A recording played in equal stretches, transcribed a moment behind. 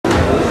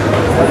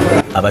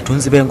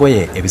Abatunzi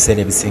b'engoye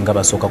ebiseera ebisinga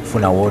basooka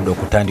kufuna wooda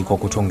okutandika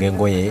okutunga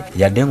engoye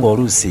yadde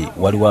ng'oluusi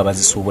waliwo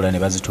abazisuubula ne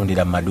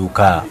bazitundira mu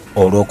maduuka.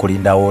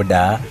 Olw'okulinda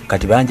wooda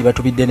kati bangi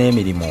batubidde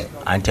n'emirimu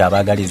anti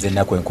abaagaliza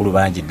ennaku enkulu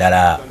bangi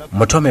ddala.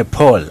 Mutome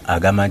Paul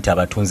agamba nti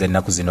abatunzi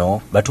ennaku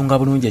zino batunga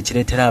bulungi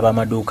ekireetera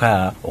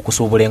ab'amaduuka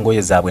okusuubula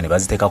engoye zaabwe ne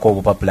baziteekako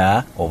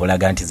obupapula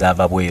obulaga nti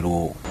zaava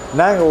bweru.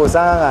 Nange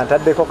osanga nga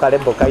ntaddeko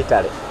kalebo ka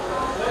Italy.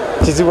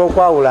 Kizibu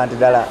okwawula nti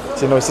ddala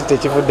kino si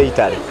tekivudde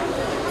Italy.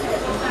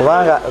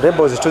 Kubanga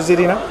rebels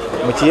tuzirina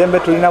mu kiyembe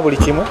tulina buli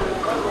kimu.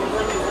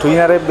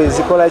 Tulina rebels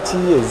ezikola ki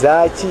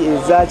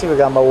ezaaki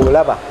kugamba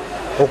olaba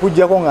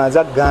okujjako nga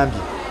nza Gambia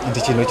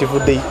nti kino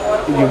kivudde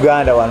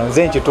Uganda wano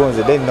nze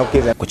nkitunze then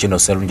nokeza. Ku kino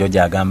Sserunjo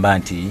gy'agamba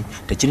nti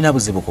tekirina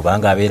buzibu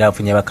kubanga abeera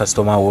afunye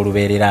bakasitoma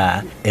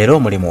w'olubeerera era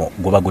omulimu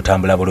guba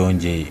gutambula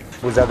bulungi.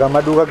 Buzaga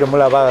amaduuka ge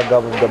mulaba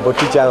agabuuga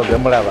botiki ago ge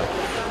mulaba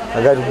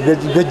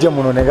gejje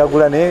muno ne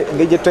gagula naye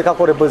ngejje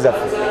tuteekako rebels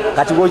zaffe.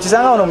 Kati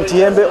bw'okisanga wano mu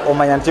kiyembe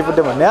omanya nti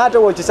kivuddemu naye ate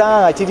bw'okisanga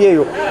nga kiri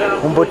eyo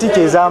mu botiki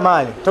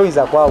ez'amaanyi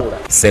toyinza kwawula.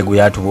 Segu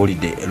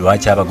yatubuulidde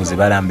lwaki abaguzi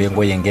balamba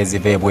engoye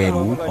ng'eziva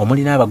ebweru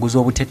omuli n'abaguzi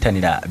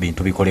obutettanira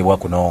bintu bikolebwa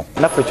kuno.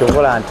 Naffe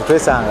kyokola nti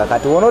twesanga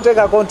kati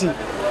wonooteekako nti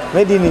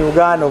made in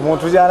Uganda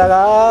omuntu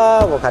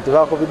gyalaga kati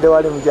bakubidde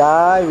wali mu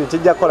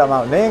kijja kukola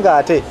mawe naye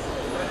ng'ate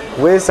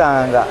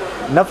weesanga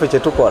naffe kye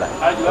tukola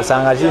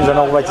osanga kiyinza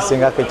n'okuba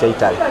kisingako ekya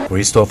Italy.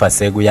 Christopher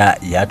Seguya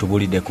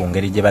yatubuulidde ku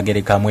ngeri gye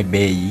bagerekamu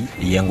ebbeeyi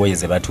y'engoye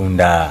ze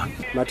batunda.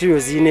 Material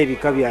zirina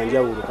ebika bya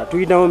njawulo.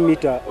 Katulinawo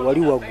mita wali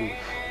waggulu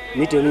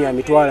mita emu ya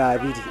mitwalo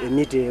 2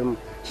 emita emu.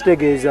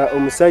 Kitegeeza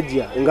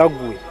omusajja nga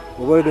ggwe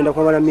oba ogenda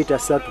kwamala mita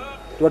 3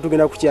 tuba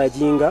tugenda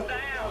kukyajinga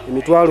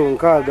emitwalo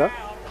 6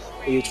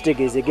 eyo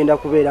kitegeeza egenda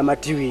kubeera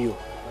material.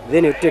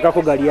 Then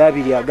tuteekako gali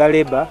 2 aga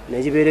leba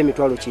ne gibeera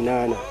emitwalo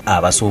 8.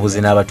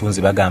 Abasuubuzi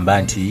n'abatunzi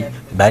bagamba nti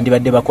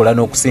bandibadde bakola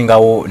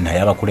n'okusingawo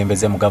naye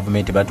abakulembeze mu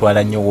gavumenti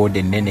batwala nnyo wooda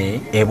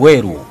ennene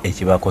ebweru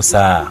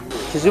ekibakosa.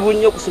 Kizibu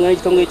nnyo okusinga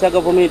ekitongole kya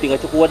gavumenti nga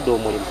kikuwadde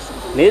omulimu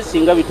naye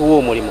singa bituwa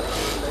omulimu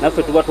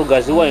naffe tuba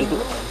tugaziwa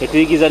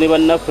etuyigiza ne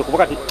bannaffe kuba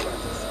kati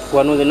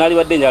wano nze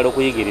naalibadde njala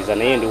okuyigiriza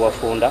naye ndi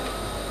wafunda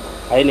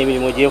aye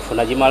n'emirimu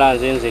gyenfuna gimala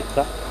nze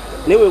nzekka.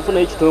 Newe nfuna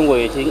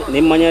ekitongole eki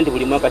nemmanya nti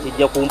buli mwaka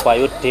kijja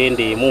kumpaayo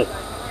ttende emu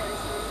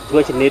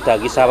kiba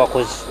kineetaagisa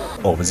abakozi.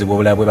 Obuzibu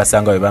obulala bwe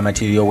basanga bwe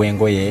bamatiriro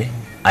w'engoye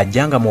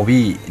ajjanga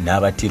mubi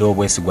n'abattira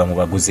obwesigwa mu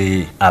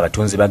baguzi.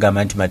 Abatunzi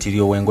bagamba nti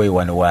matiriro w'engoye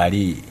wano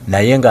waali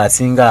naye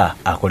ng'asinga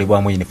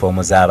akolebwamu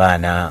yunifoomu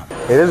z'abaana.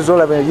 Era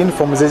zolaba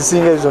yunifoomu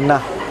zezisinga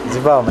zonna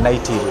ziva mu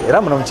Naitiri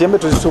era muno mu kiyembe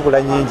tuzisuubula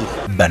nnyingi.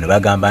 Bano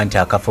bagamba nti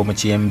akafo mu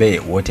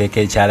kiyembe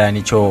w'oteeka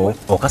ekyalaani kyo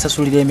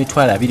okasasulira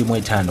emitwalo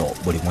 25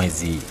 buli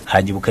mwezi.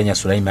 Haji Bukenya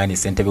Sulaimani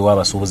ssentebe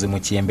w'abasuubuzi mu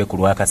kiyembe ku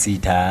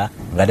lwakasiita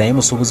nga naye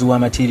musuubuzi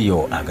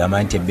w'amatiriyo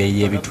agamba nti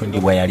ebbeeyi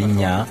y'ebitundibwa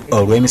yalinnya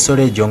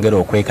olw'emisolo egyongera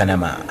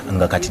okwekanama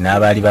nga kati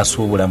n'abaali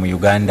basuubula mu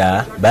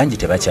Uganda bangi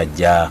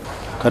tebakyajja.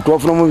 Kati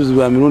wafunamu ebizibu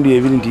bya mirundi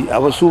ebiri nti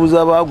abasuubuzi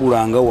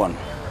abaagulanga wano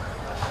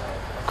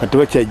kati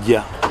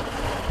bakyajja.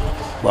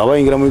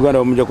 Bw'abayingira mu Uganda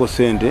bamujjako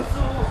ssente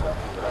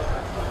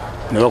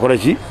ne bakola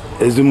ki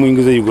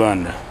ezimuyingiza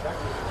Uganda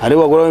ate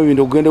bwagulamu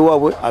ebintu okugende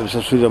waabwe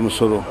abisasulira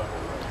musolo.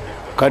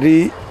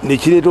 Kati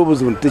nekireeta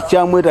obuzibu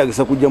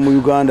tekyamwetaagisa kujja mu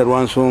Uganda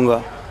lwa nsonga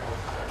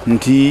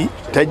nti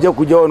tajja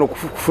kujja wano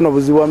kufuna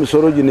buzibu bwa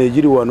misolo gino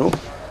egiri wano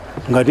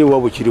ng'ate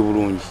waabwe kiri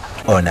bulungi.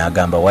 Ono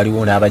agamba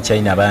waliwo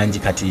n'Abachina bangi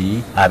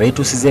kati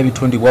abeetusiza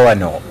ebitundibwa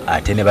wano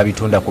ate ne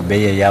babitunda ku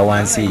bbeeyi eya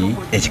wansi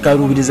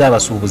ekikaluubiriza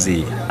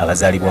abasuubuzi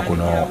abazaalibwa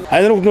kuno.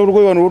 Ayinza okutunda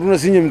olugoye wano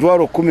lwotunasinja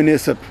emitwalo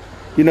 13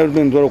 yina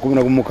lutunda emitwalo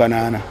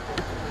 18.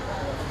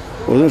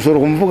 Ozo nsobola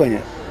kumuvuganya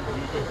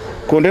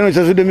kontena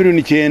kisasudde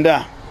milioni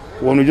 9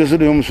 wano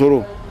gyosudde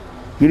y'omusolo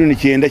milioni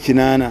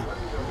 9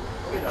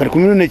 kati ku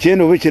milioni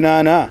 9 oba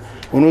 8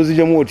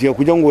 onoozijjamu otya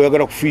kujja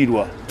ng'oyagala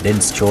kufiirwa.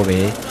 Denis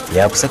Kyobe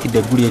yakusakidde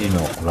eggulu erino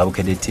ku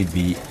Bukedde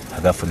TV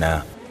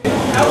agafuna.